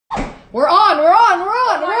We're on. We're on. We're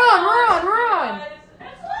on. We're on. We're on. We're on.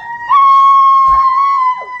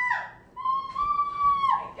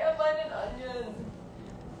 I can't find an onion.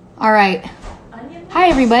 All right. Onion? Hi,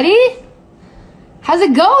 everybody. How's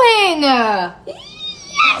it going?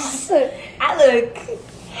 Yes. I look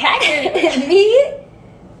haggard. Me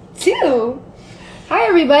too. Hi,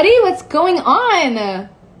 everybody. What's going on?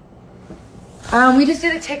 We just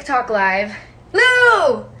did a TikTok live.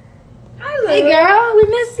 Lou. Hi, Lou. Hey, girl. We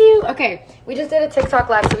miss you. Okay. We just did a TikTok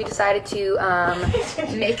live, so we decided to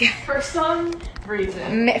make it For some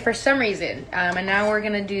reason. and now we're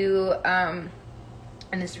gonna do an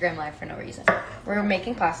Instagram live for no reason. We're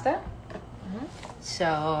making pasta,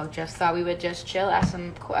 so just thought we would just chill,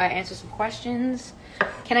 answer some questions.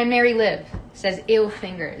 Can I marry Liv? Says ew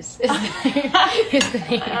fingers. Is the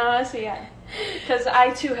name. So yeah, because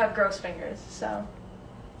I too have gross fingers. So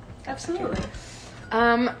absolutely.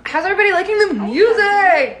 How's everybody liking the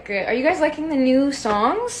music? Are you guys liking the new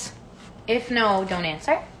songs? If no, don't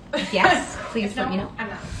answer. Yes, please let me know. I'm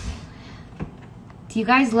not. Do you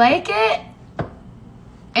guys like it?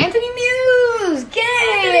 Anthony Muse,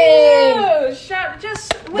 gang!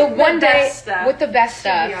 Just with The one day best stuff, with the best to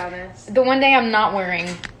stuff. be honest. The one day I'm not wearing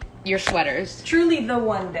your sweaters. Truly the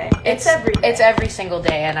one day. It's every day. It's every single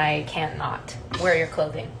day, and I can't not wear your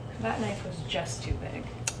clothing. That knife was just too big.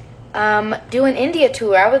 Do an India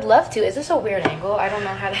tour. I would love to. Is this a weird angle? I don't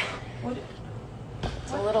know how to. What?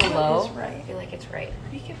 It's a little What low. is right? I feel like it's right.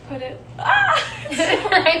 We can put it. Ah!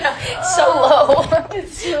 I know. It's so low.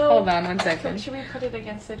 It's so. Hold on one second. Should we put it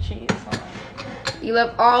against the cheese? Hold on. You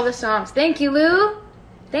love all the songs. Thank you, Lou.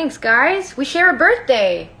 Thanks, guys. We share a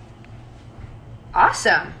birthday.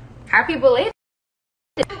 Awesome. Happy belated.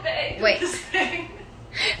 Wait.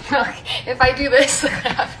 Look, if I do this, look what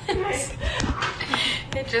happens.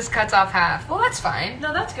 It just cuts off half. Well, that's fine.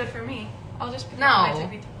 No, that's good for me. I'll just put it No. on my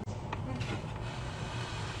tippy.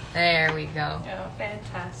 There we go. Oh,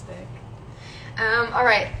 fantastic. All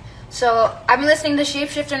right. So I've been listening to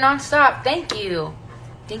Shapeshifter nonstop. Thank you.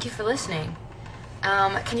 Thank you for listening.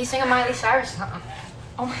 Can you sing a Miley Cyrus song?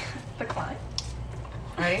 Oh my, the climb.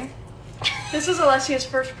 Ready? This is Alessia's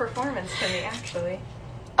first performance to me, actually.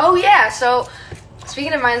 Oh yeah. So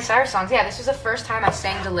speaking of Miley Cyrus songs, yeah, this was the first time I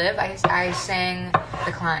sang to Live. I sang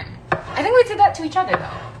The Climb. I think we did that to each other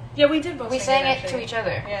though. Yeah, we did both. We sang it to each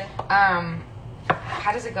other. Yeah.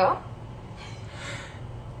 How does it go?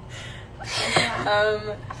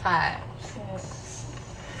 5. 6.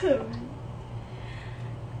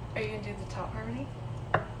 Are you gonna do the top harmony?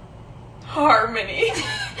 Harmony.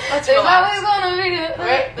 Let's There's relax. always gonna be a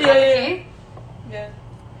right. Yeah, yeah. Yeah.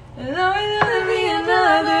 There's always gonna be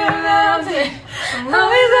another mountain. I'm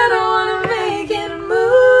always gonna wanna make it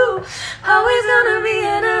move. Always gonna be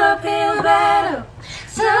an uphill battle.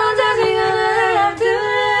 Sometimes you're gonna have to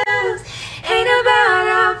lose. Ain't about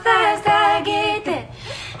how fast I get there.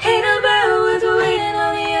 Ain't about what's waiting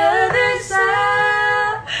on the other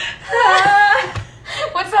side.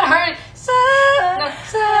 What's that harmony?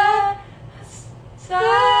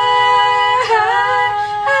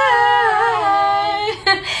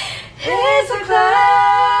 It's a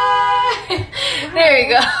climb. There you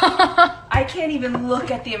go. I can't even look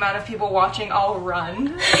at the amount of people watching. I'll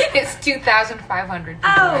run. It's 2,500 people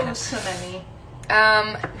right Oh, now. so many.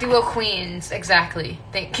 Duo Queens, exactly.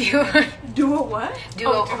 Thank you. Do a what?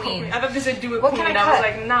 Duo Queen. I thought they said do a What queen. can I I was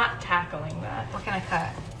cut? like, not tackling that. What can I cut?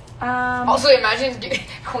 Also, Also, imagine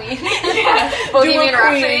Queen. Yeah, Bohemian Duo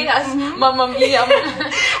Queen. Rhapsody as Mhm. Mamma Mia.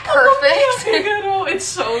 Perfect. It's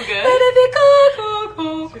so good.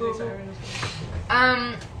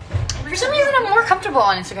 For some reason, I'm more comfortable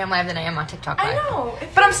on Instagram Live than I am on TikTok Live. I know.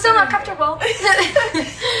 But I'm still not comfortable.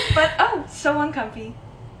 But so uncomfy.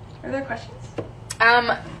 Are there questions?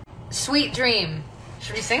 Sweet Dream.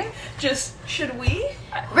 Should we sing? Just should we?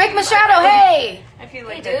 Rick Machado, hey! I feel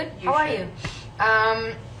Hey, like dude. that How are should. you?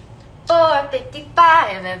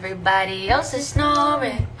 4:55, everybody else is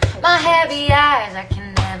snoring. My heavy eyes, I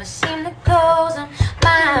can never seem to close them.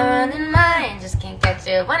 My running mind just can't catch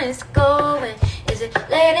it when it's going. Is it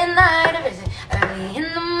late at night or is it early in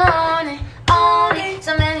the morning? Only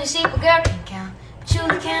so many sheep a girl can count. But you,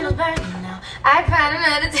 the candles burning now. I try to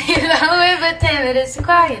meditate all the way, but damn it, it's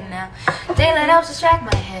quiet now. Daylight helps distract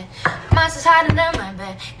my head. Monsters hiding under my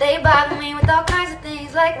bed. They bother me with all kinds of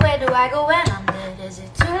things, like where do I go when I'm dead? Is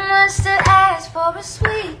it too much to ask for a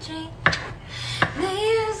sweet dream?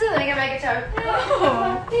 Please, I get my guitar.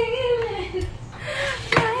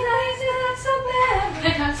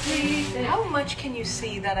 How much can you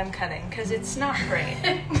see that I'm cutting? Because it's not great.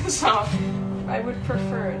 So I would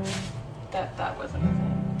prefer that that wasn't a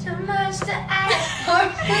thing. Too much to ask for,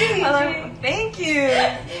 please. Thank you.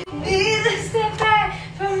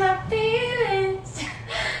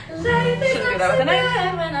 that with a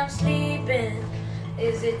knife. When I'm sleeping,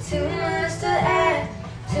 is it too much to ask?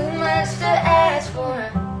 Too much to ask for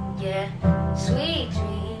a sweet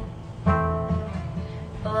dream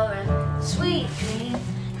or a sweet dream?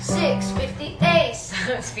 6:58,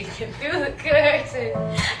 sun speaking through the curtain.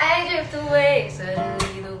 I drift away,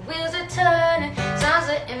 suddenly the wheels are turning. Sounds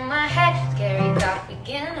are in my head, scary thoughts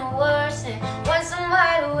begin to worsen. Once I'm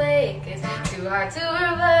wide awake, it's too hard to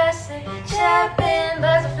reverse it. Chapping,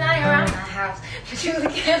 birds are flying around my house, but you the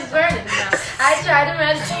candles burning now. I try to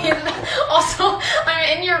meditate, also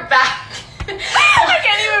I'm in your back. I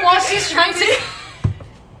can't even. While she's trying to.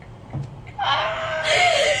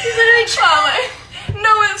 She's literally trying.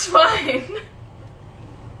 No, it's fine.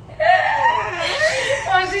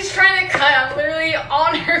 While she's trying to cut, I'm literally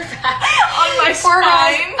on her back. On my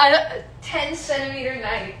spine. A 10-centimeter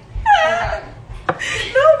knife.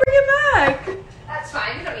 No, bring it back. That's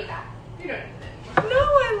fine. You don't need that. You don't need that anymore. No,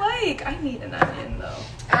 I need an onion though.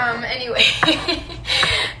 Anyway.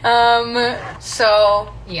 So,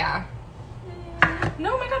 yeah.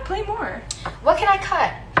 No, my God, play more. What can I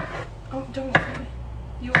cut? Oh, don't worry.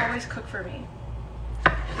 You always cook for me.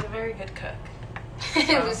 She's a very good cook.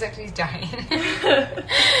 It looks like she's dying.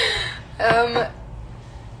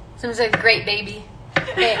 Someone said, great baby.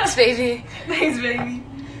 Thanks, baby. Thanks, baby.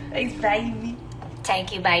 Thanks, baby.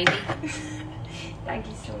 Thank you, baby. Thank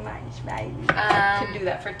you so much, baby. Can do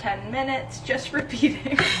that for 10 minutes, just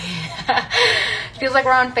repeating. Feels like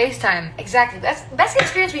we're on FaceTime. Exactly. That's the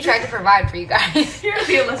experience we tried to provide for you guys. Here's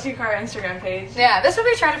the Alessia Cara Instagram page. Yeah, that's what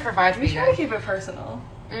we try to provide for We you try guys. to keep it personal.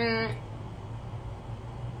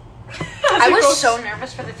 I was so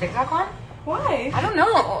nervous for the TikTok one. Why? I don't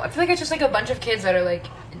know. I feel like it's just like a bunch of kids that are like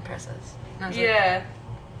impressive. Yeah.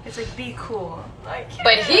 It's like, be cool. Like, yeah.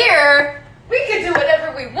 But here, we can do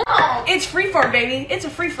whatever we want. It's freeform, baby. It's a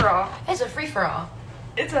free-for-all. It's a free-for-all.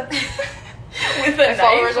 It's a... With a My knife,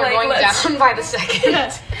 followers are like, going let's... down by the second.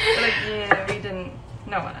 They're like, yeah, we didn't...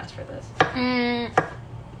 No one asked for this.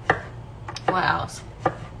 What else?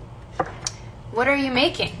 What are you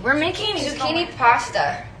making? We're making zucchini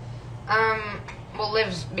pasta. Well,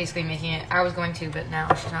 Liv's basically making it. I was going to, but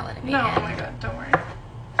now she's not letting me. No, in. oh my God, don't worry.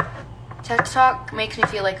 TED Talk makes me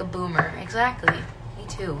feel like a boomer. Exactly. Me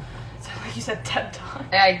too. Sounded like you said TED Talk.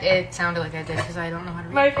 It sounded like I did because I don't know how to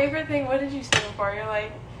read. My favorite thing, what did you say before? You're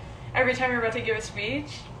like, every time you're about to give a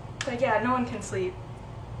speech, it's like, yeah, no one can sleep.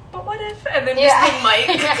 But what if? And then just the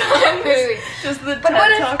mic comes. Just the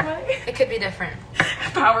TED Talk mic. It could be different.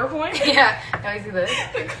 PowerPoint? Yeah. Now you see this?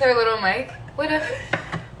 Their little mic. What if?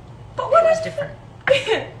 But what It was if? different.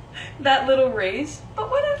 That little raise. But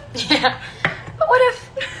what if? Yeah. But what if?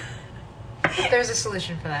 There's a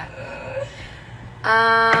solution for that.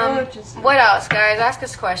 What else, guys? Ask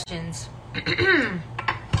us questions. When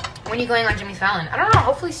are you going on Jimmy Fallon? I don't know.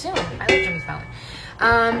 Hopefully soon. I like Jimmy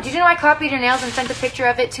Fallon. Did you know I copied your nails and sent a picture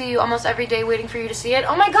of it to you almost every day, waiting for you to see it?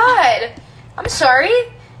 Oh my God! I'm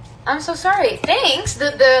sorry. I'm so sorry. Thanks.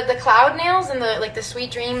 The cloud nails and the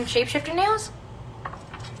Sweet Dream shapeshifter nails.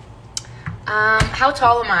 How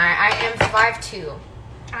tall am I? I am 5'2".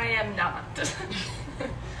 I am not.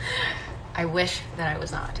 I wish that I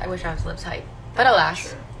was not. I wish I was Liv's height. But alas.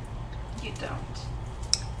 Sure. You don't.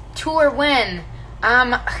 Tour when?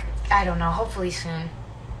 I don't know. Hopefully soon.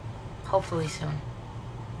 Hopefully soon.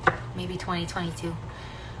 Maybe 2022.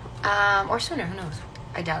 Or sooner. Who knows?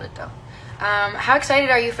 I doubt it though. How excited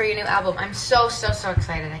are you for your new album? I'm so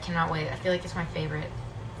excited. I cannot wait. I feel like it's my favorite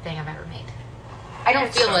thing I've ever made. I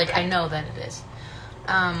don't feel like I know that it is.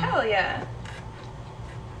 Hell yeah.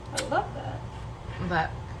 I love that.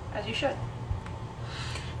 But As you should.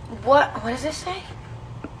 what does this say?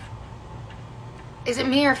 Is it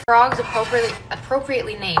me or frogs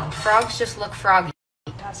appropriately named? Frogs just look froggy.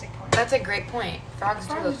 Fantastic point. That's a great point. Frogs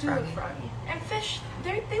do look froggy. And fish,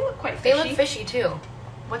 they look quite fishy. They look fishy too.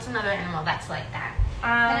 What's another animal that's like that?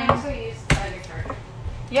 And I also use the charger.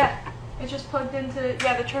 Yeah. It's just plugged into,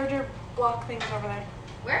 the charger block thing's over there.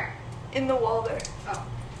 Where? In the wall there. Oh.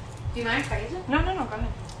 Do you mind if I use it? No, go ahead.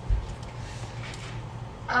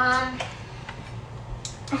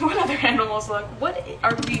 What other animals look? What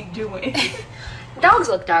are we doing? Dogs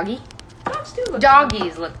look doggy. Dogs do look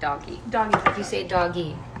Doggies look doggy. Doggies. If you say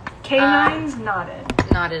doggy. Canines, nodded.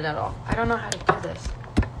 Not it at all. I don't know how to do this.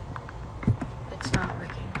 It's not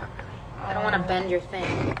working properly. I don't want to bend your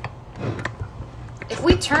thing. If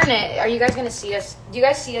we turn it, are you guys going to see us? Do you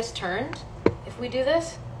guys see us turned if we do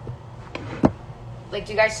this? Like,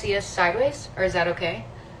 do you guys see us sideways? Or is that okay?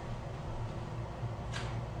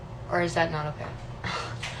 Or is that not okay?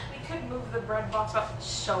 We could move the bread box up.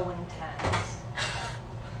 So intense.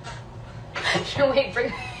 Wait,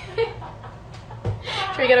 bring...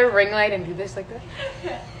 Should we get a ring light and do this like that?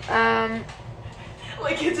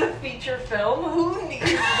 Like it's a feature film. Who needs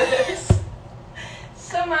this?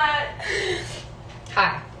 So Matt.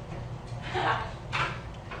 Hi.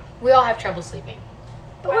 We all have trouble sleeping.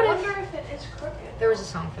 But I what wonder if it is crooked. there was a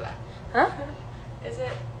song for that? Huh? Is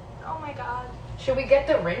it? Oh my god. Should we get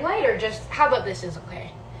the ring light or just, how about this is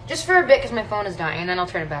okay? Just for a bit because my phone is dying and then I'll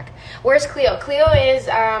turn it back. Where's Cleo? Cleo is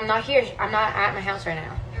not here. I'm not at my house right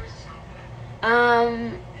now.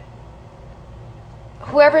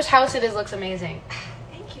 Whoever's house it is looks amazing.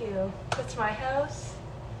 Thank you. That's my house.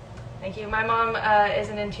 Thank you. My mom is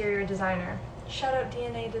an interior designer. Shout out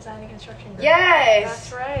DNA Design and Construction Group. Yes!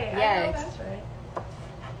 That's right. Yes. I know that's right.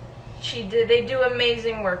 They do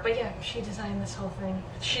amazing work, but yeah, she designed this whole thing.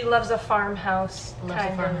 She loves a farmhouse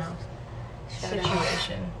kind of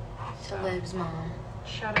situation. To Liv's mom.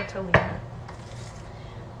 Shout out to Lena.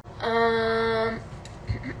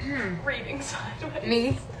 Reading sideways.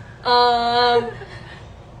 Me?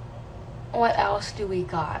 What else do we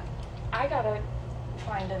got? I gotta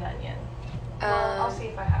find an onion. Well, I'll see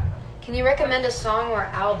if I have them. Can you recommend a song or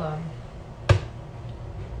album?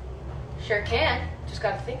 Sure can. Just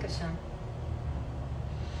gotta think of some.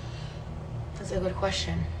 That's a good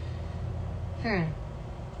question.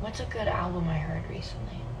 What's a good album I heard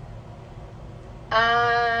recently?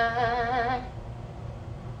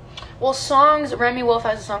 Well, songs. Remy Wolf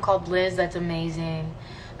has a song called Liz that's amazing.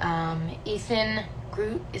 Ethan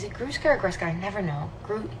is it Gruska or Gruska? I never know.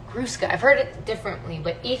 Gruska. I've heard it differently,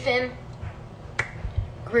 but Ethan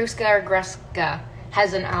Gruska or Gruska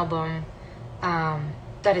has an album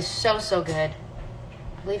that is so good.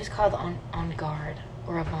 I believe it's called On Guard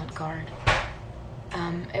or Avant Garde.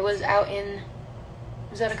 It was out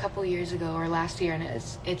a couple years ago or last year, and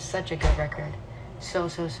it's such a good record. So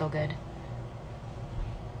good.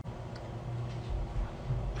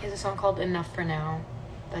 He has a song called Enough for Now.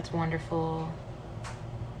 That's wonderful.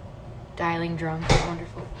 Dialing Drunk.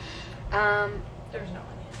 Wonderful. There's no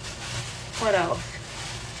onion. What else?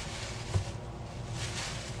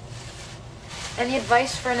 Any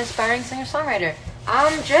advice for an aspiring singer-songwriter?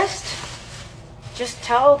 Just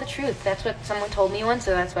tell the truth. That's what someone told me once,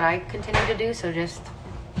 so that's what I continue to do. So just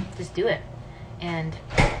do it, and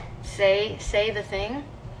say the thing,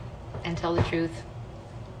 and tell the truth,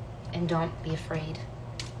 and don't be afraid.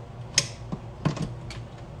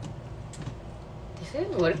 This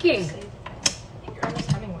is working. I think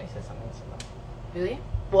Ernest Hemingway said something similar. Really?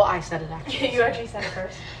 Well, I said it actually. You actually said it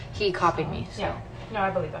first. He copied me. So. Yeah. No, I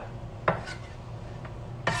believe that.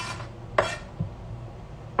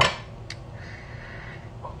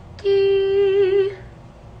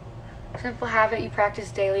 Simple habit you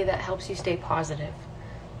practice daily that helps you stay positive.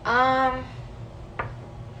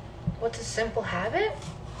 What's a simple habit?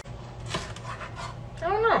 I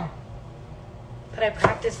don't know. But I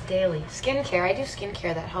practice daily. Skincare. I do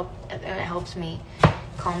skincare that helps me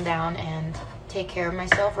calm down and take care of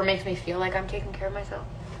myself, or makes me feel like I'm taking care of myself.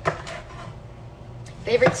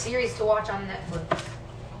 Favorite series to watch on Netflix?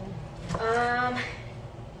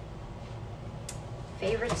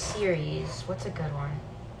 Favorite series. What's a good one?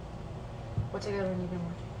 What's a good one you've been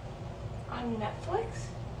watching? On Netflix?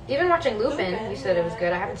 You've been watching Lupin. You said it was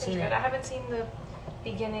good. I haven't seen it. I haven't seen the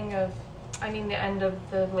end of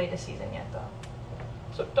the latest season yet, though.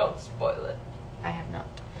 So don't spoil it. I have not.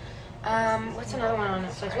 What's another one on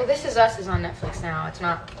Netflix? Well, This Is Us is on Netflix now. It's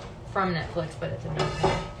not from Netflix, but it's a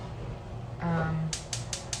Netflix.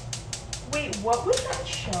 Wait, what was that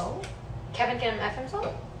show? Kevin Can F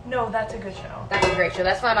himself? No, that's a good show. That's a great show.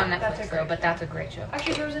 That's not on That's a Netflix, great though, but show. that's a great show.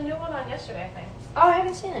 Actually, there was a new one on yesterday, I think. Oh, I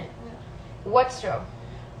haven't seen it. What show?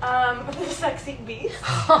 The Sexy Beast.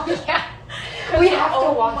 Oh, yeah. We have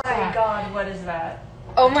to watch that. Oh my god, what is that?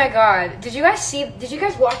 Oh my god. Did you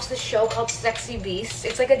guys watch the show called Sexy Beasts?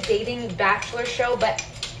 It's like a dating bachelor show, but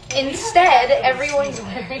instead everyone's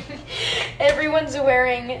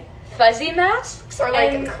wearing fuzzy masks or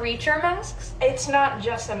like creature masks. It's not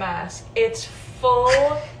just a mask. It's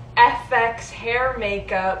full FX hair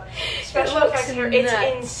makeup, special effects hair.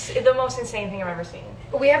 It's the most insane thing I've ever seen.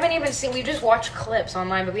 We haven't even seen, we just watched clips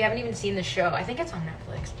online, but we haven't even seen the show. I think it's on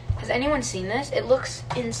Netflix. Has anyone seen this? It looks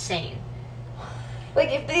insane. Like,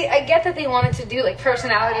 I get that they wanted to do, like,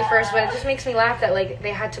 personality first, but it just makes me laugh that, like,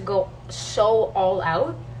 they had to go so all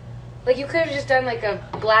out. Like, you could have just done, like, a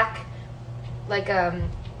black, like,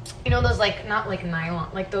 you know, those, like, not, like, nylon,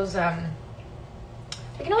 like, those, like,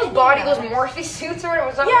 you know those those Morphe suits or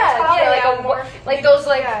whatever? Like, those,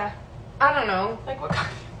 like, I don't know. Like, what kind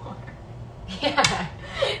you want? Yeah.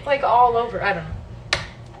 Like, all over, I don't know.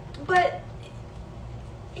 But,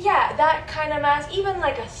 yeah, that kind of mask, even,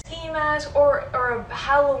 like, a ski mask or a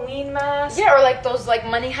Halloween mask. Yeah, or like those like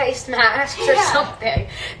money heist masks or something.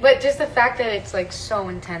 But just the fact that it's like so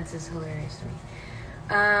intense is hilarious to me.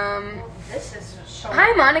 This is so.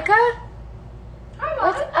 Hi, Monica. Hi,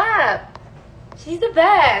 What's up? She's the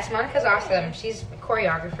best. Monica's awesome. She's a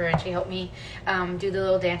choreographer and she helped me do the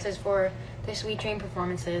little dances for the Sweet Dream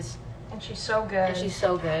performances. And she's so good. And she's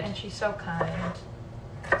so good. And she's so kind.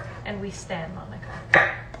 And we stand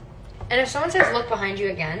Monica. And if someone says look behind you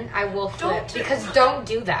again, I will flip because don't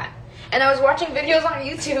do that. And I was watching videos on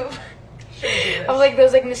YouTube of like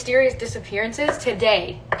those like mysterious disappearances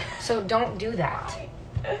today. So don't do that.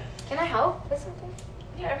 Can I help with something?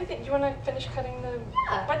 Yeah, everything. You want to finish cutting the...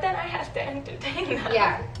 Yeah. But then I have to entertain them.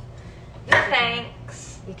 Yeah. No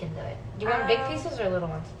thanks. You can do it. Do you want big pieces or little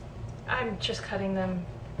ones? I'm just cutting them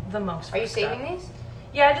the most. Are you saving these?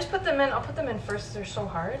 Yeah, I just put them in. I'll put them in first because they're so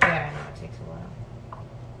hard. Yeah, I know. It takes a while.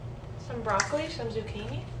 Some broccoli, some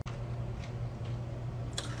zucchini.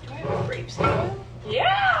 Do I have a grapeseed oil?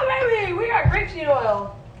 Yeah, baby! We got grapeseed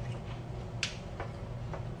oil.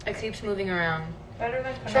 It keeps moving around. Better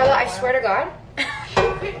than Charlotte, I swear to God.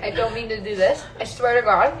 I don't mean to do this. I swear to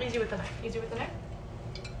God. Easy with the knife. Easy with the knife.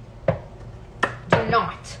 Do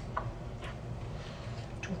not.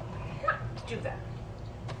 Do that.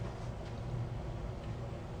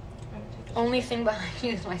 Only thing behind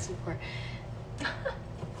you is my support.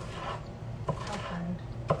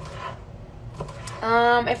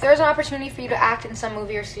 If there's an opportunity for you to act in some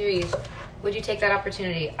movie or series, would you take that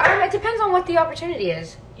opportunity? It depends on what the opportunity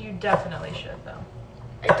is. You definitely should, though.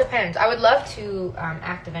 It depends. I would love to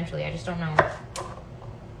act eventually. I just don't know,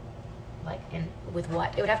 like, with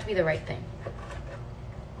what. It would have to be the right thing.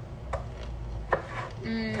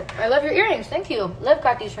 I love your earrings. Thank you. Liv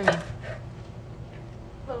got these for me.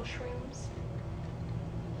 Little shrooms.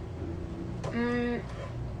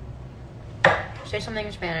 Say something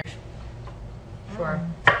in Spanish. Sure.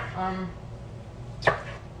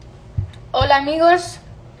 Hola amigos.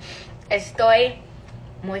 Estoy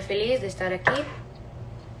muy feliz de estar aquí.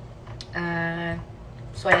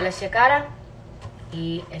 Soy Alessia Cara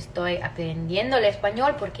y estoy aprendiendo el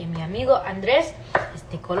español porque mi amigo Andrés es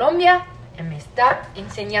de Colombia y me está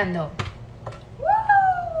enseñando.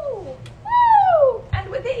 Woo! Woo! And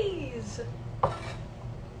with these.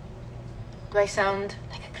 Do I sound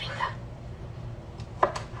like a gringa?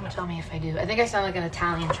 No. Tell me if I do. I think I sound like an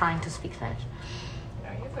Italian trying to speak Spanish.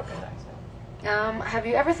 No, you have a good accent. Have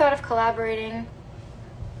you ever thought of collaborating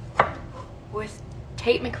with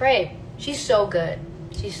Tate McRae? She's so good.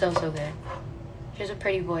 She's so good. She has a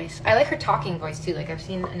pretty voice. I like her talking voice too. Like I've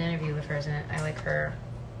seen an interview with hers and I like her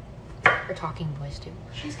talking voice too.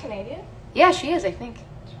 She's Canadian? Yeah, she is, I think.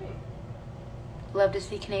 Sweet. Love to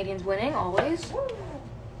see Canadians winning, always. Woo.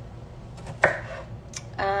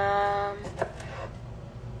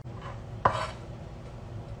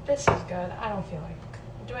 This is good. I don't feel like...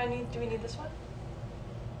 Do we need this one?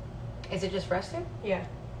 Is it just for us two? Yeah.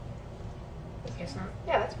 I guess not.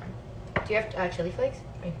 Yeah, that's fine. Do you have chili flakes?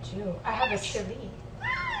 I do. I have a chili.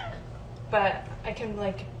 But I can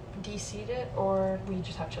like de-seed it, or we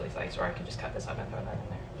just have chili flakes, or I could just cut this up and throw that in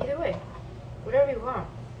there. Either way. Whatever you want.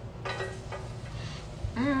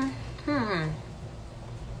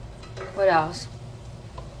 What else?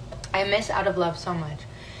 I miss Out of Love so much.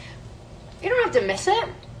 You don't have to miss it.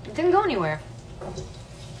 It didn't go anywhere.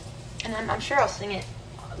 And I'm sure I'll sing it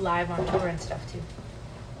live on tour and stuff too.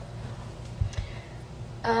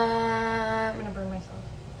 I'm gonna burn myself.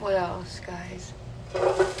 What else, guys?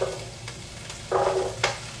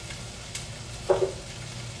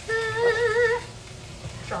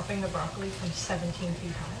 Dropping the broccoli from 17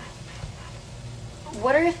 feet high.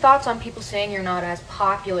 What are your thoughts on people saying you're not as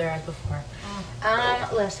popular as before?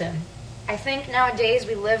 Listen, I think nowadays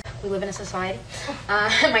we live in a society.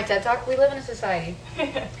 My TED Talk, we live in a society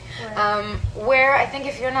where I think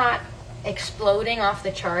if you're not exploding off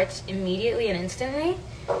the charts immediately and instantly,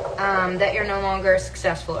 that you're no longer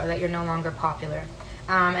successful or that you're no longer popular.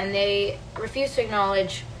 And they refuse to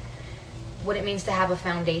acknowledge what it means to have a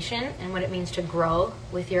foundation and what it means to grow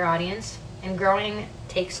with your audience. And growing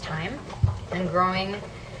takes time, and growing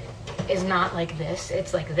is not like this.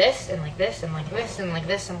 It's like this and like this and like this and like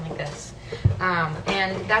this and like this.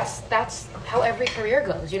 And that's how every career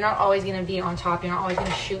goes. You're not always going to be on top. You're not always going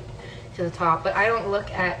to shoot to the top. But I don't look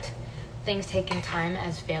at things taking time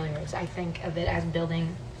as failures. I think of it as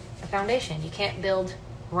building a foundation. You can't build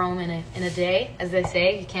Rome in a day, as they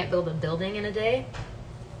say. You can't build a building in a day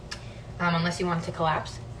unless you want it to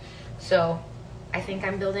collapse. So I think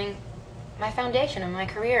I'm building my foundation and my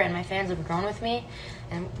career, and my fans have grown with me,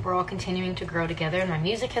 and we're all continuing to grow together, and my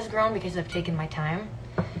music has grown because I've taken my time,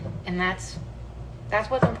 and that's That's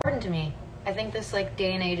what's important to me. I think this like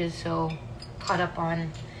day and age is so caught up on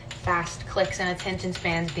fast clicks and attention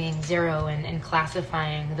spans being zero and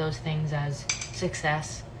classifying those things as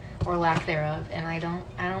success or lack thereof, and I don't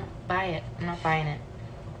buy it. I'm not buying it.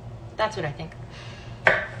 That's what I think.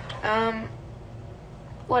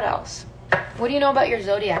 What else? What do you know about your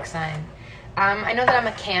zodiac sign? I know that I'm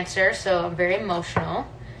a Cancer, so I'm very emotional.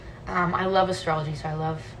 I love astrology, so I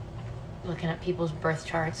love looking at people's birth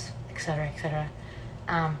charts, etc., etc.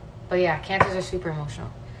 But yeah, Cancers are super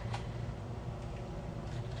emotional.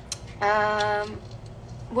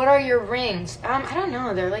 What are your rings? I don't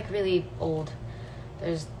know. They're like really old.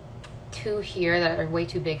 There's 2 here that are way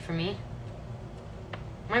too big for me.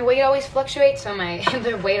 My weight always fluctuates, so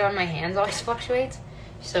the weight on my hands always fluctuates.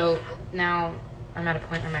 So now I'm at a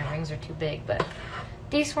point where my rings are too big. But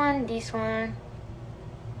this one, this one,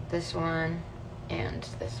 and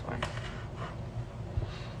this one.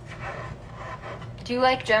 Do you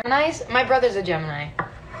like Geminis? My brother's a Gemini,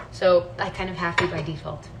 so I kind of have to by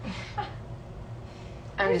default.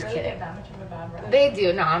 I'm just kidding. That much of a bad rep? They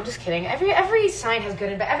do. No, I'm just kidding. Every sign has good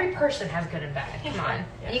and bad. Every person has good and bad. Come on.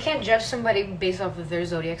 Yeah. You can't judge somebody based off of their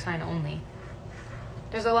zodiac sign only.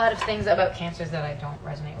 There's a lot of things about Cancers that I don't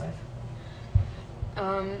resonate with.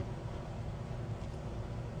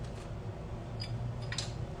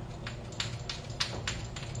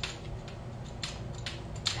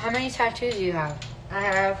 How many tattoos do you have? I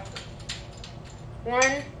have 1,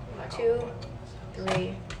 2,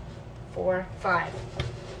 3, 4, 5.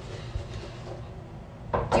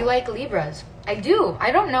 Do you like Libras? I do.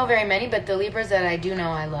 I don't know very many, but the Libras that I do know,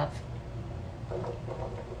 I love.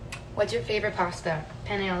 What's your favorite pasta?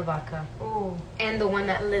 Penne alla vodka. Ooh. And the one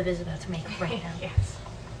that Liv is about to make right now. Yes.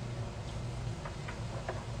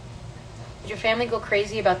 Did your family go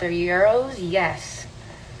crazy about their Euros? Yes.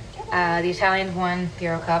 The Italians won the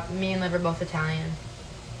Euro Cup. Me and Liv are both Italian.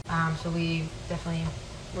 So we definitely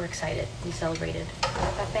were excited. We celebrated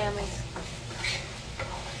with our families.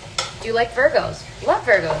 Do you like Virgos? Love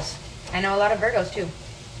Virgos. I know a lot of Virgos too.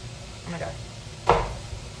 Oh my god.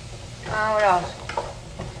 What else?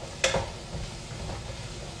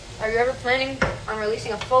 Are you ever planning on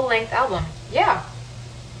releasing a full-length album? Yeah.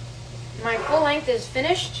 My full length is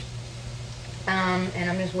finished. And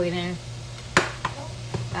I'm just waiting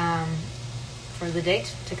for the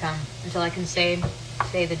date to come until I can say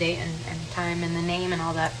the date and time and the name and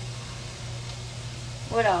all that.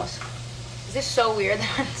 What else? Is this so weird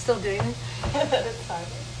that I'm still doing this? That it's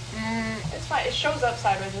sideways. It's fine. It shows up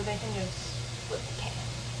sideways, or they can just flip the cam.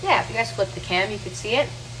 Yeah, if you guys flip the cam, you could see it.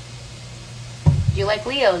 Do you like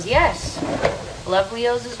Leos? Yes. Love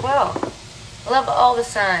Leos as well. I love all the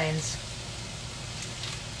signs.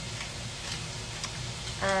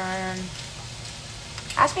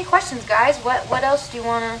 Ask me questions, guys. What else do you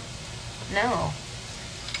want to know?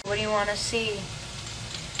 What do you want to see?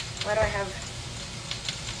 Why do I have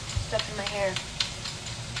stuff in my hair?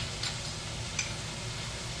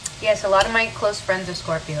 Yes, a lot of my close friends are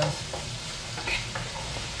Scorpios.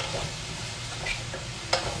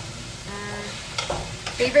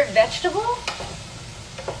 Favorite vegetable?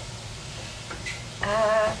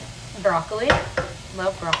 Broccoli.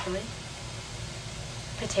 Love broccoli.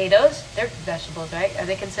 Potatoes. They're vegetables, right? Are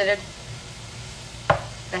they considered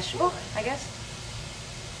vegetable, I guess?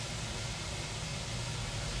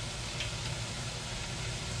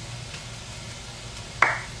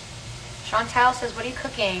 Chantal says, what are you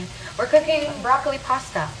cooking? We're cooking broccoli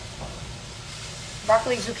pasta.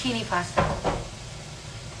 Broccoli zucchini pasta.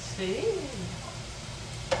 See?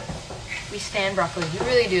 We stand broccoli. We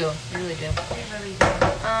really do. We really do. We really do.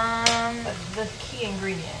 The key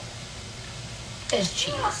ingredient is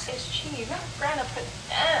cheese. It's cheese, not grana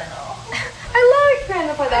padano. I like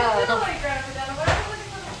grana I padano. do like grana padano, but I'm looking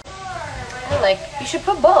for the farm. I like. You should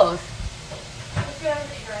put both. Let's go have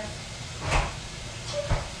a egg rice.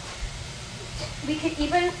 We could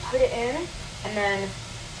even put it in and then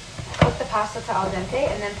cook the pasta to al dente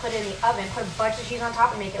and then put it in the oven. Put a bunch of cheese on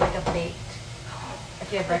top and make it like a baked.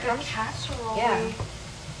 If you have breadcrumbs. Casserole. Yeah.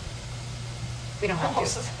 We don't have to.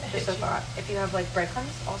 Almost Just a thought. If you have like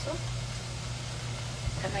breadcrumbs also,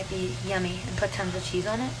 that might be yummy. And put tons of cheese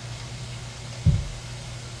on it.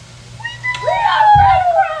 We have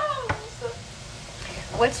breadcrumbs!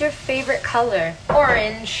 What's your favorite color?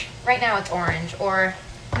 Orange. Right now it's orange. Or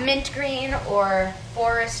mint green or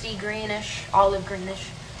foresty greenish, olive greenish.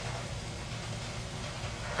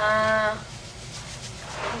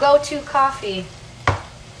 Go-to coffee.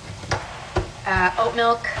 Oat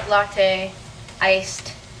milk latte,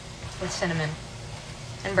 iced with cinnamon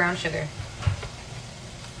and brown sugar.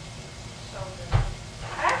 So good.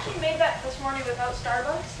 I actually made that this morning without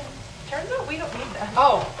Starbucks and Turns out we don't need that.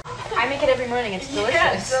 Oh, I make it every morning. It's delicious.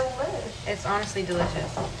 Yeah, it's delicious. It's honestly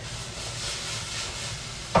delicious.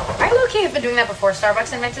 I low-key have been doing that before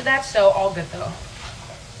Starbucks invented that, so all good though.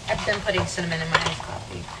 I've been putting cinnamon in my iced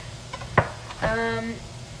coffee.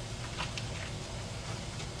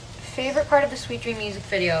 Favorite part of the Sweet Dream music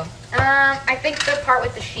video? I think the part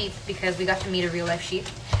with the sheep, because we got to meet a real life sheep.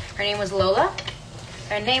 Her name was Lola.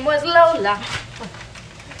 Her name was Lola.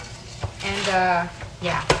 And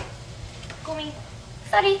yeah. Gumi.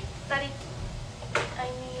 Study. Daddy. I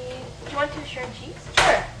need. Do you want 2 shredded cheese?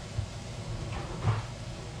 Sure.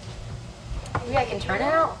 Maybe I can turn it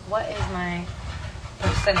out. What is my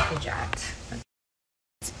percentage at?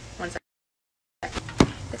 1 second.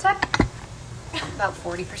 It's at about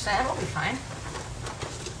 40%. We'll be fine.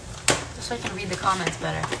 Just so I can read the comments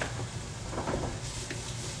better.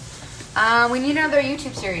 We need another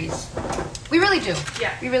YouTube series. We really do.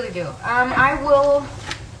 Yeah. We really do.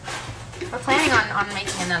 We're planning on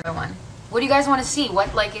making another one. What do you guys want to see?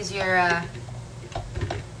 What is your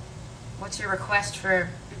what's your request for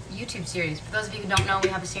YouTube series? For those of you who don't know, we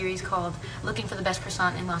have a series called Looking for the Best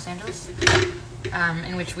Croissant in Los Angeles,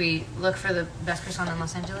 in which we look for the best croissant in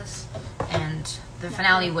Los Angeles, and the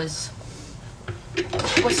finale was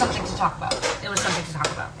something to talk about. It was something to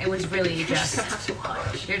talk about. It was really just...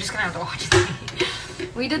 You're just gonna have to watch it.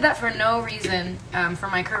 We did that for no reason for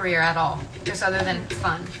my career at all, just other than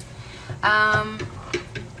fun.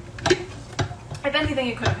 If anything,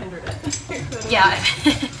 it could have hindered it. Yeah.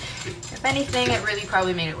 If anything, it really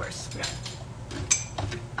probably made it worse. Yeah.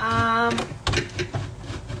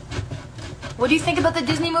 What do you think about the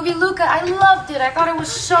Disney movie Luca? I loved it. I thought it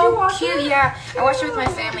was so cute. Yeah, I watched it with my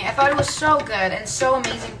family. I thought it was so good and so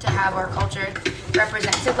amazing to have our culture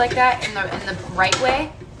represented like that in the right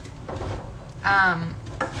way. Yeah,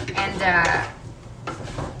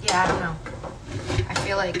 I don't know. I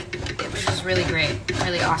feel like it was just really great,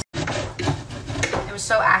 really awesome. It was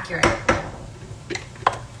so accurate.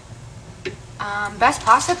 Best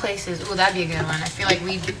pasta places. Ooh, that'd be a good one. I feel like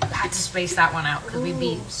we had to space that one out because we'd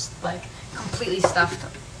be like completely stuffed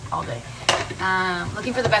all day.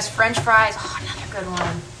 Looking for the best French fries. Oh, another good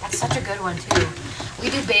one. That's such a good one too.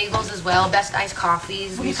 We do bagels as well. Best iced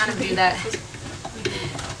coffees. We kind of do that.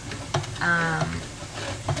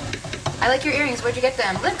 I like your earrings. Where'd you get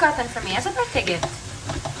them? Liv got them for me as a birthday gift.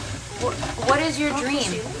 What is your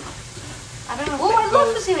dream? I don't know Oh, I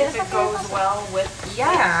love fusilli. if it goes well with...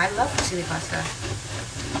 Yeah, I love fusilli pasta.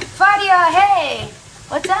 Fadia, hey!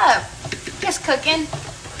 What's up? Just cooking.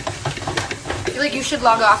 I feel like you should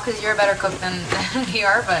log off because you're a better cook than we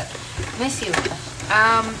are, but miss you.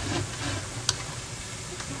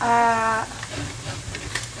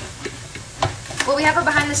 Will we have a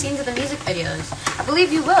behind the scenes of the music videos? I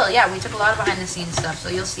believe you will. Yeah, we took a lot of behind the scenes stuff, so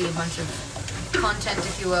you'll see a bunch of content,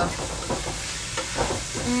 if you will.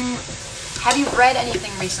 Have you read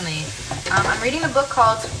anything recently? I'm reading a book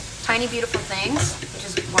called Tiny Beautiful Things, which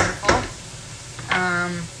is wonderful.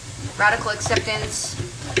 Radical Acceptance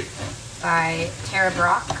by Tara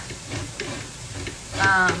Brock.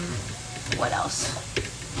 What else?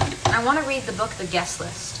 I want to read the book The Guest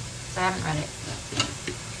List, because I haven't read it.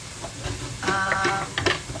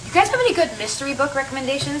 You guys have any good mystery book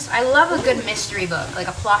recommendations? I love a good mystery book, like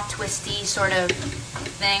a plot twisty sort of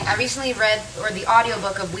thing. I recently read the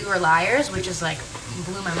audiobook of We Were Liars, which is like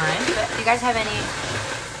blew my mind. But do you guys have any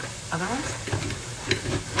other ones?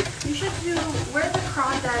 You should do Where the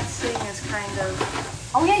Crawdads Sing is kind of...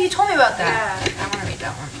 Oh yeah, you told me about that. Yeah. I want to read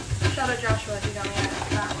that one. Shout out Joshua if you got me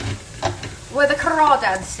that one. Where the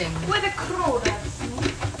Crawdads Sing. Where the Crawdads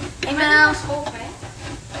Sing. Email. This whole thing?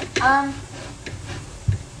 I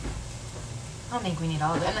don't think we need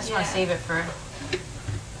all of it, unless you want to Yeah. save it for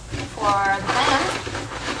the band.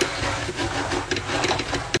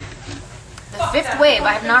 The Fifth Wave.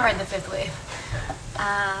 I have not read The Fifth Wave.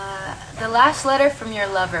 The Last Letter from Your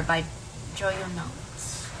Lover by Joyo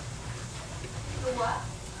Notes. The what?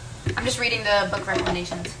 I'm just reading the book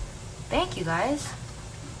recommendations. Thank you guys.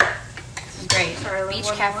 This is great. Sorry, Beach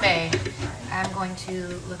one Cafe. more. I'm going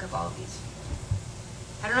to look up all of these.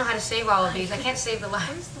 I don't know how to save all of these. I can't save the last.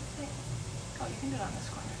 Where's the thing? Oh, you can do it on this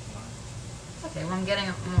corner if you want. Okay, well I'm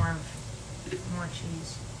getting more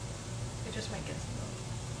cheese. It just might get smooth.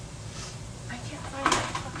 I can't find that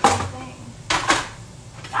fucking thing.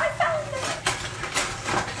 I found it!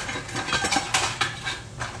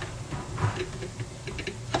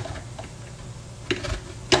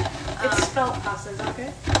 It's spelled pasta, is that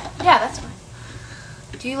okay? Yeah, that's fine.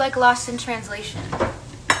 Do you like Lost in Translation?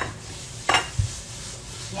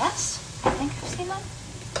 Yes, I think I've seen that.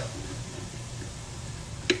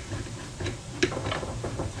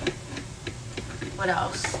 What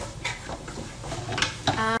else?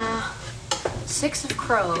 6 of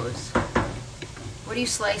crows. What are you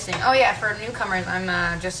slicing? Oh yeah, for newcomers,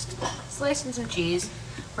 I'm just slicing some cheese.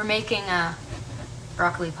 We're making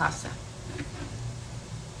broccoli pasta.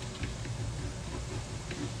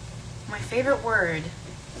 My favorite word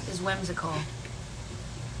is whimsical.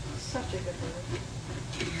 Such a good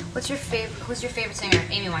word. Who's your favorite singer?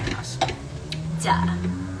 Amy Winehouse. Duh.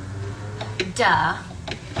 Duh.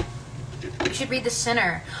 You should read The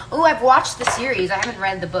Sinner. Oh, I've watched the series. I haven't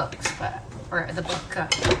read the books, or the book. I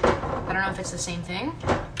don't know if it's the same thing.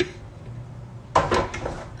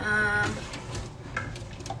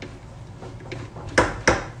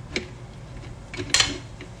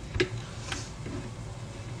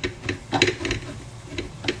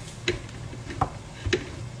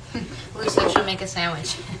 Lucy, she'll make a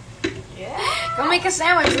sandwich. Yeah. Go make a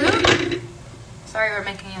sandwich, Luke. Sorry we're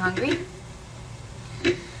making you hungry.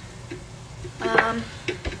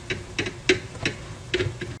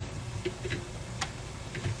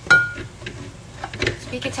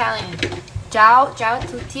 Speak Italian. Ciao, ciao a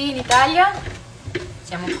tutti in Italia.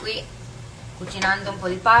 Siamo qui cucinando un po'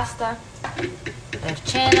 di pasta per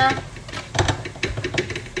cena.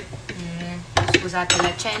 Scusate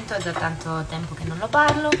l'accento, è da tanto tempo che non lo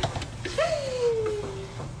parlo.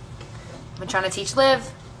 I'm trying to teach Liv.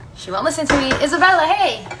 She won't listen to me. Isabella,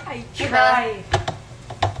 hey! I Hey, try.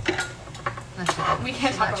 Bella. We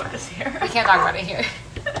can't talk about this here. We can't talk about it here.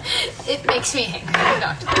 It makes me angry.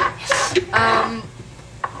 No.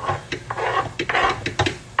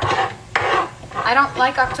 I don't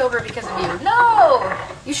like October because of you. No!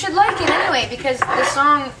 You should like it anyway because the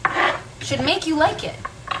song should make you like it,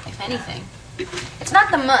 if anything. It's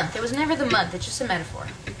not the month. It was never the month. It's just a metaphor.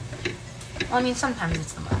 Well, I mean, sometimes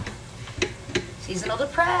it's the month. Seasonal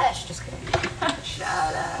depression. Just kidding.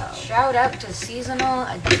 Shout out. Shout out to seasonal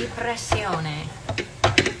depressione.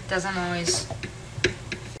 Doesn't always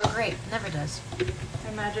feel great. Never does. I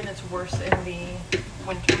imagine it's worse in the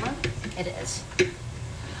winter months. It is.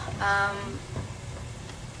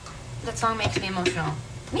 That song makes me emotional.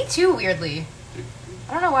 Me too, weirdly.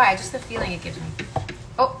 I don't know why, just the feeling it gives me.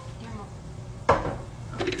 Oh, your mom.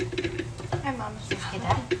 Hi, Mom. Hey,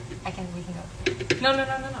 Dad. We can go.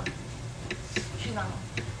 No. She's not.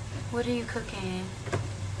 What are you cooking?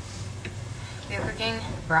 We are cooking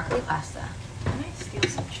broccoli pasta. Can I steal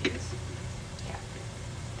some cheese?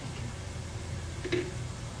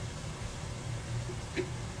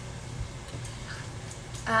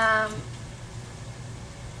 Yeah.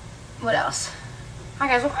 What else? Hi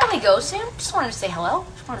guys, we'll probably go soon. Just wanted to say hello.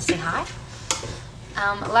 Just wanted to say hi.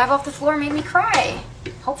 Live off the floor made me cry.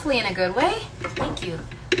 Hopefully in a good way. Thank you.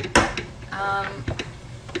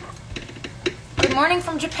 Good morning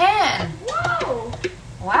from Japan. Whoa!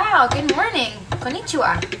 Wow, good morning.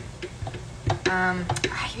 Konnichiwa.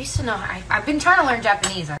 I used to know, I've been trying to learn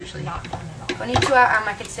Japanese actually. Not fun at all. Konnichiwa,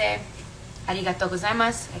 I could say arigatou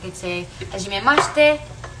gozaimasu. I could say hajimemashite.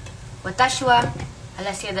 Watashi wa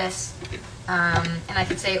Alessia desu. And I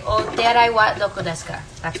could say oterai wa doko desu ka.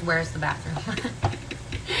 That's where's the bathroom.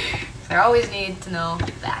 So I always need to know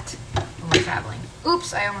that when we're traveling.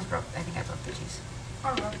 Oops, I think I broke the cheese.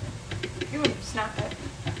 Alright. You would snap it.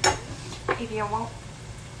 If you won't.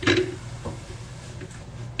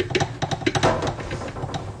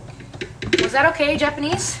 Was that okay,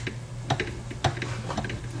 Japanese?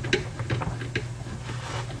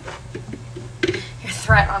 Your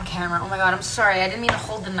threat on camera. Oh my god, I'm sorry. I didn't mean to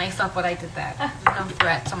hold the knife up when I did that. No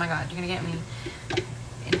threats. Oh my god, you're gonna get me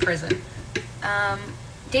in prison.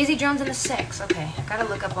 Daisy Jones and the Six. Okay, I gotta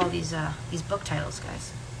look up all these book titles,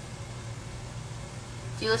 guys.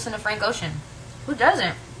 Do you listen to Frank Ocean? Who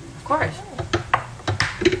doesn't? Of course.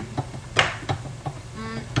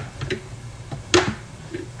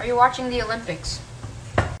 Are you watching the Olympics?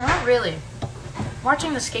 Not really. I'm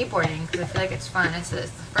watching the skateboarding because I feel like it's fun. It's the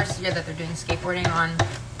first year that they're doing skateboarding on.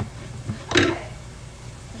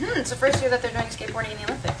 It's the first year that they're doing skateboarding in the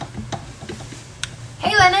Olympics.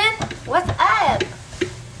 Hey, Lennon, what's up?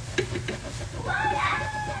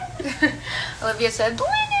 Olivia said,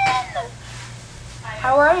 Lennon.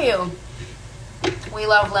 How are you? We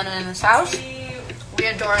love Lennon in this house. We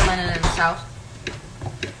adore Lennon in this house.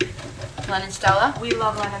 Lennon Stella. We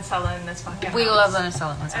love Lennon Stella in this fucking We house. love Lennon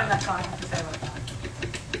Stella in this And house. that's all I have to say about that.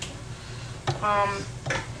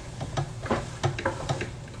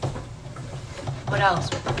 What else?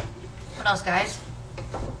 What else, guys?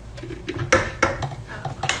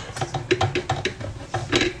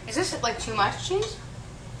 Is this like too much cheese?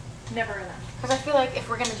 Never enough. Because I feel like if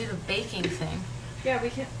we're gonna do the baking thing. Yeah,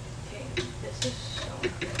 we can. Okay, this is so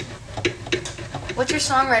good. What's your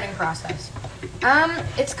songwriting process?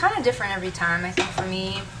 It's kind of different every time. I think for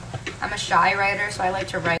me, I'm a shy writer, so I like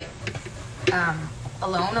to write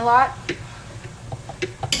alone a lot.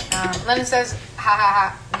 Lennon says, ha ha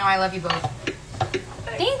ha, no, I love you both.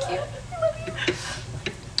 Thank you.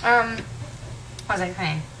 What was I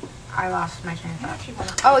saying? I lost my train of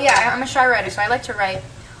thought. Oh yeah, I'm a shy writer, so I like to write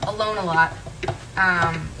alone a lot.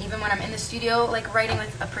 Even when I'm in the studio, like writing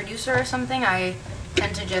with a producer or something, I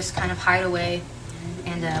tend to just kind of hide away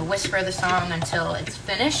and whisper the song until it's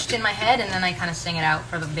finished in my head, and then I kind of sing it out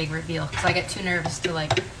for the big reveal. Because I get too nervous to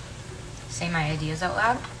like say my ideas out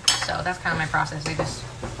loud. So that's kind of my process. I just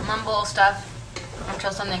mumble stuff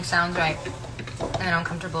until something sounds right, and then I'm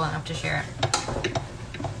comfortable enough to share it.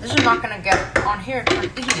 This is not going to get on here because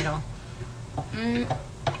I'm eating it all.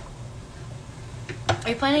 Are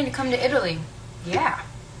you planning to come to Italy? Yeah.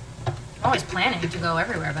 I'm always planning to go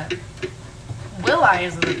everywhere, but will I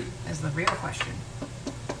is the real question.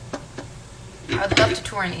 I would love to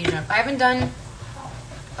tour in Asia. I haven't done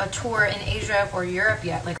a tour in Asia or Europe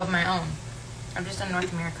yet, like of my own. I've just done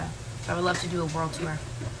North America. So I would love to do a world tour.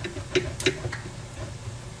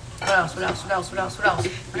 What else? What else? What else? What else? What else?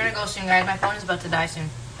 We're gonna go soon, guys. My phone is about to die soon.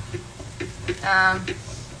 Have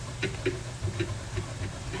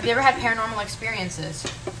you ever had paranormal experiences?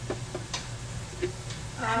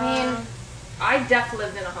 I mean, I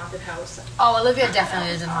lived in a haunted house. Oh, Olivia definitely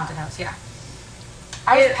lives in a haunted house, yeah.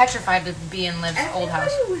 I was petrified to be in Liv's old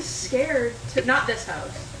house. Everybody was scared to, not this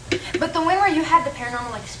house. But the one where you had the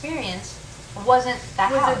paranormal experience wasn't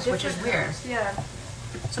that house, which is weird. House. Yeah.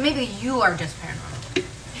 So maybe you are just paranormal.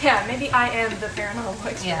 Yeah, maybe I am the paranormal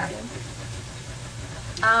experience.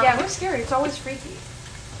 Yeah, it was scary. It's always freaky.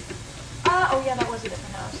 Oh yeah, that was a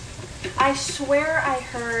different house. I swear I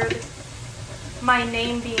heard my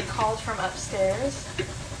name being called from upstairs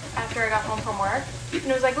after I got home from work. And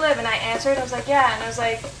it was like, Liv, and I answered. I was like, yeah. And I was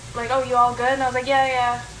like, oh, you all good? And I was like,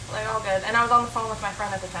 yeah, like all good. And I was on the phone with my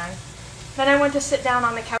friend at the time. Then I went to sit down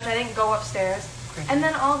on the couch. I didn't go upstairs. Great. And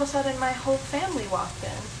then all of a sudden, my whole family walked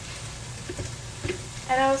in.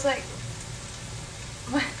 And I was like,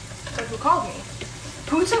 what? Like, who called me?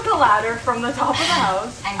 Who took the ladder from the top of the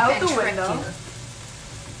house and out the window? You.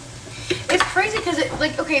 It's crazy because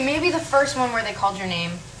okay, maybe the first one where they called your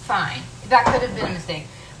name, fine. That could have been a mistake.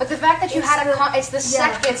 But the fact that you had it's the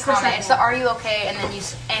second comment, it's the are you okay, and then you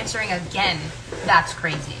answering again, that's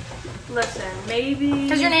crazy. Listen, maybe...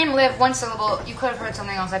 Because your name Liv, one syllable, you could have heard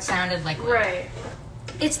something else that sounded like Liv. Right.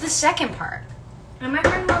 It's the second part. And my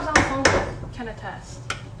friend was on the phone with can attest,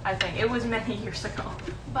 I think. It was many years ago.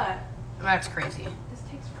 But... That's crazy. This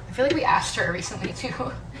takes forever. I feel like we asked her recently,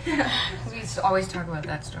 too. We used to always talk about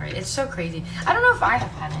that story. It's so crazy. I don't know if I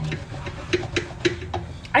have had any.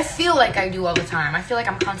 I feel like I do all the time. I feel like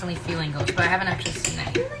I'm constantly feeling ghosts, but I haven't actually seen I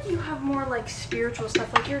any. feel like you have more, like, spiritual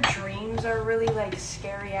stuff. Like, your dreams are really, like,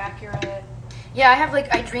 scary accurate. Yeah,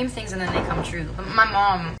 I dream things and then they come true. But my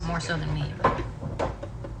mom, more so than me. But,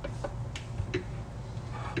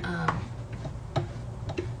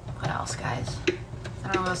 what else, guys? I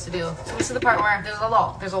don't know what else to do. So this is the part where there's a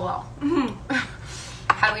lull. There's a lull. Mm-hmm.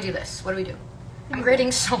 How do we do this? What do we do? I'm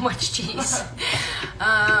grating so much cheese.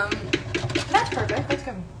 That's perfect. That's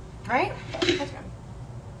good. Right? That's good.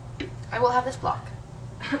 I will have this block.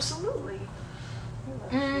 Absolutely.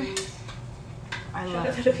 I love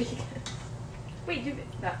it. Wait, I was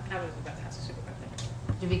about to ask a super question.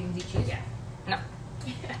 Do vegans eat cheese? Yeah. No.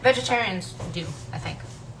 Vegetarians do, I think.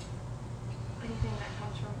 Anything that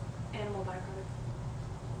comes from animal byproduct.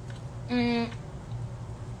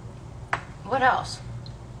 What else?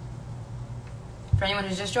 For anyone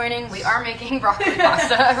who's just joining, we are making broccoli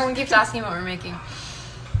pasta. Everyone keeps asking what we're making.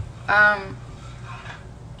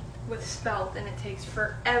 With spelt, and it takes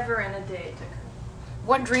forever and a day to cook.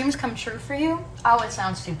 What dreams come true for you? Oh, it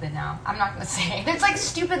sounds stupid now. I'm not gonna say it. It's like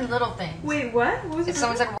stupid little things. Wait, what? What was it? If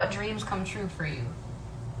someone said, what dreams come true for you?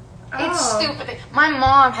 Oh. It's stupid. My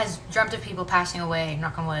mom has dreamt of people passing away,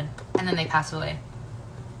 knock on wood, and then they pass away.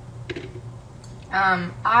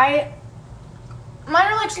 Mine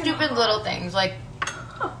are like stupid little things. Like,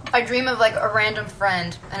 I dream of like a random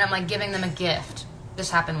friend, and I'm like giving them a gift. This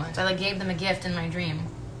happened once. I like gave them a gift in my dream,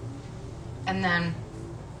 and then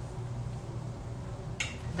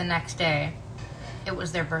the next day, it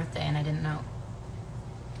was their birthday, and I didn't know.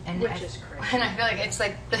 And Which is crazy. And I feel like it's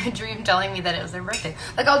like the dream telling me that it was their birthday.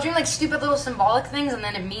 Like, I'll dream like stupid little symbolic things, and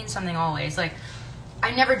then it means something always. Like,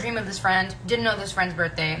 I never dream of this friend, didn't know this friend's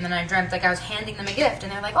birthday, and then I dreamt like I was handing them a gift,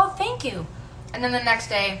 and they're like, oh, thank you. And then the next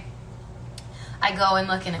day, I go and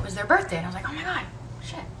look, and it was their birthday, and I was like, oh my god,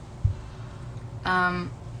 shit.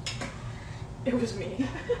 It was me.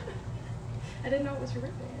 I didn't know it was your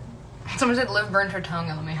birthday. Someone said Liv burned her tongue,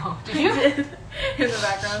 LMAO. Did I you? did. In the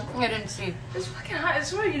background. I didn't see. It's fucking hot.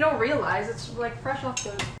 It's what you don't realize. It's like fresh off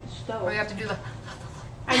the stove. Or you have to do the...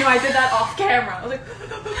 I know, I did that off camera. I was like...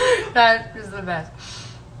 That is the best.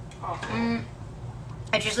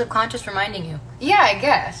 It's your subconscious reminding you. Yeah, I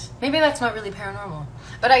guess. Maybe that's not really paranormal.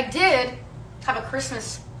 But I did have a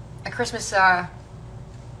Christmas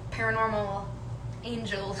paranormal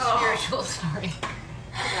angel spiritual story.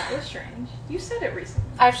 That was strange. You said it recently.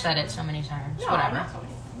 I've said it so many times. No, Whatever. not so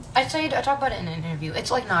many times. I talk about it in an interview.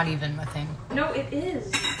 It's like not even a thing. No, it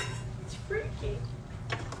is. It's freaky.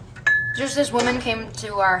 Just this woman came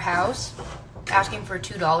to our house asking for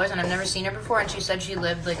 $2, and I've never seen her before, and she said she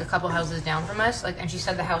lived like a couple houses down from us, and she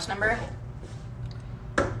said the house number.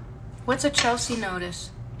 What's a Chelsea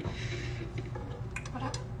notice? What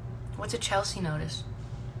happened? What's a Chelsea notice?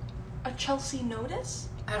 A Chelsea notice?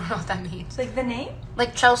 I don't know what that means. Like the name?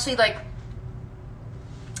 Like Chelsea, like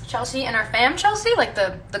Chelsea and our fam Chelsea? Like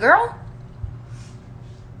the girl?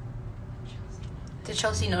 Did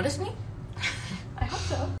Chelsea notice me? I hope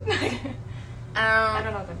so. I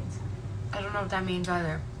don't know what that means. I don't know what that means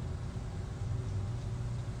either.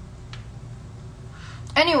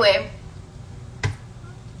 Anyway.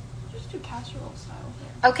 Just do casserole style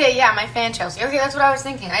here. Okay, yeah, my fan Chelsea. Okay, that's what I was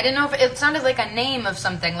thinking. I didn't know if it sounded like a name of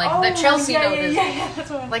something, like the Chelsea notice. Yeah, that's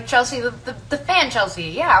what Like Chelsea, the fan Chelsea.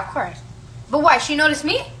 Yeah, of course. But why? She noticed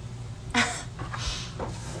me?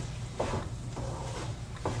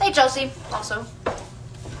 Hey, Chelsea. Also,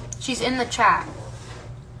 she's in the chat.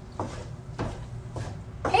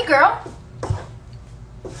 Hey, girl.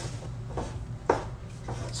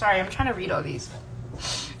 Sorry, I'm trying to read all these.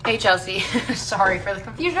 Hey, Chelsea. Sorry for the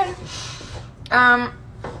confusion.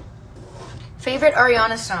 Favorite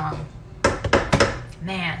Ariana song?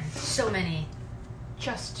 Man, so many.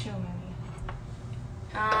 Just too many.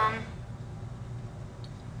 I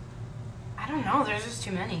don't know. There's just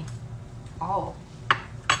too many. All.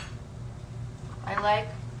 I like...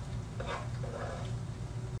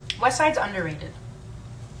 West Side's underrated.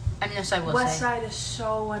 I mean, this I will West say. Side is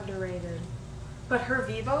so underrated. But her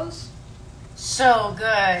Vivos? So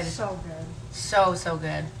good. So good. So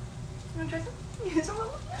good. You want to try some? Use a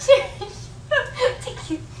little? Thank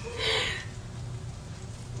you.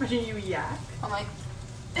 Imagine you yak. I'm like...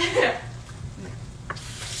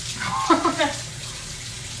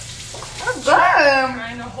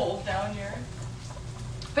 Trying to hold down your...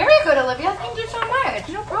 Very good, Olivia. Thank you so much.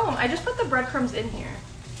 No problem. I just put the breadcrumbs in here.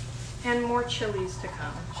 And more chilies to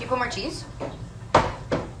come. Should you put more cheese?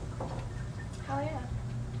 Hell yeah.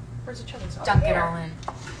 Where's the chilies? Oh, Dunk it here. all in.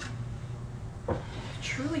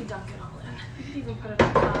 Truly dunk it all in. You could even put it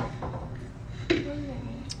on top. What do you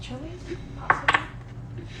mean? Chilies? Possibly.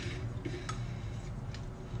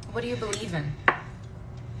 What do you believe in?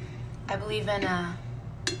 I believe in love.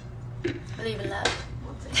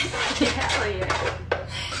 Hell yeah.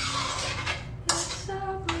 Yes, I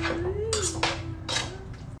believe.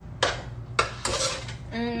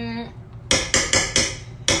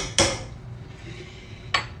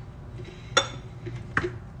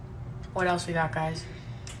 What else we got, guys?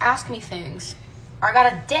 Ask me things. Or I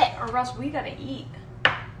got a dick. Or else we gotta eat.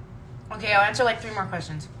 Okay, I'll answer like 3 more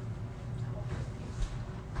questions.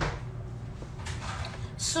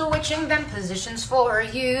 Switching them positions for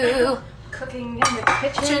you. Cooking in the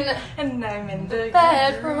kitchen and I'm in the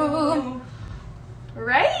bedroom.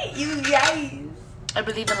 Right? You guys. I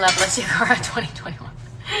believe in love, Alessia Cara 2021.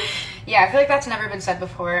 Yeah, I feel like that's never been said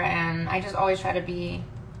before, and I just always try to be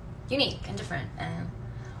unique and different. And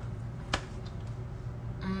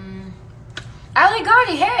Ali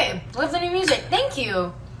Gotti, hey, love the new music. Thank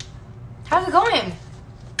you. How's it going?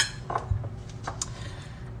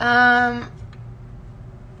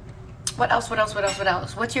 What else?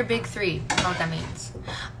 What's your big 3? I don't know what that means.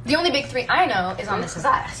 The only big 3 I know is on This Is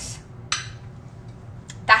Us.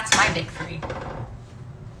 That's my big 3.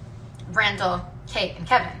 Randall, Kate, and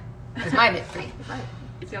Kevin is my big 3. Right.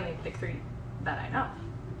 It's the only big 3 that I know.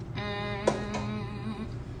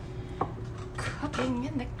 Cooking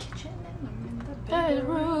in the kitchen and I'm in the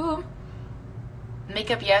bedroom.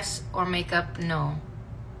 Makeup yes or makeup no?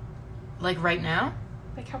 Like right now?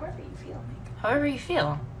 Like however you feel, makeup. However you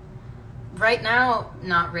feel. Right now,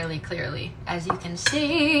 not really clearly. As you can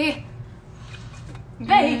see.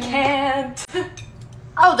 They can't.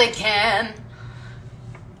 Oh, they can.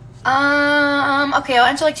 Okay, I'll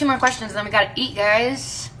answer like 2 more questions, then we gotta eat,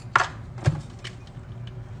 guys.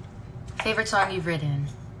 Favorite song you've written?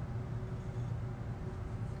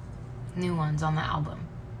 New ones on the album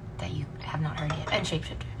that you have not heard yet. And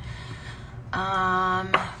Shapeshifter.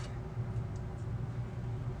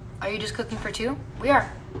 Are you just cooking for 2? We are.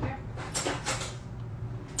 Yeah.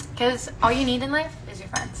 Because all you need in life is your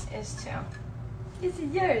friends. Is too. Is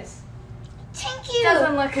it yours? Thank you.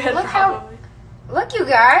 Doesn't look good. Look probably. Look, you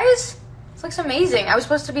guys. This looks amazing. I was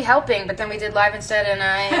supposed to be helping, but then we did live instead, and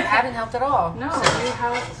I haven't helped at all. No, you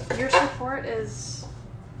helped. Your support is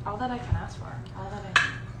all that I can ask for. All that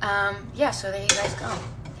I can. Yeah, so there you guys go.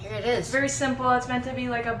 Here it It's is. very simple. It's meant to be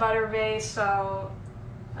like a butter base, so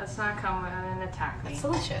let's not come and attack me. It's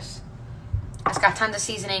delicious. It's got tons of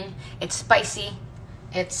seasoning. It's spicy.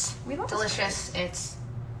 It's We love delicious. It's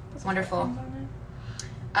wonderful. On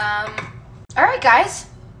All right, guys.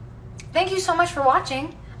 Thank you so much for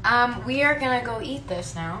watching. We are gonna go eat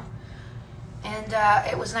this now. And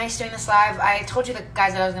it was nice doing this live. I told you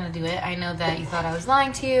guys that I was gonna do it. I know that you thought I was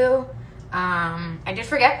lying to you. I did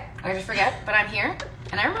forget. But I'm here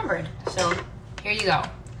and I remembered. So here you go.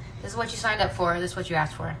 This is what you signed up for. This is what you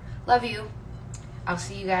asked for. Love you. I'll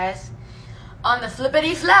see you guys on the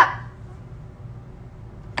flippity flap.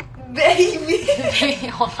 Baby. Baby,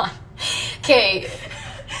 hold on. Okay.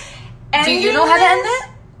 Do you know how to end it?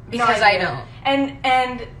 Because No, I don't.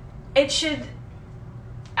 And it should.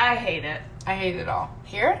 I hate it. I hate it all.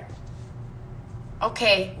 Here?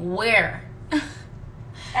 Okay, where?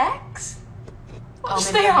 X. Oh,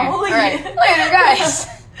 Stay maybe I'm here. holy. All right. Later, guys.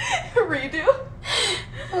 Redo.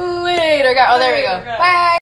 Later, guys. Oh, there we go. Later, guys. Bye.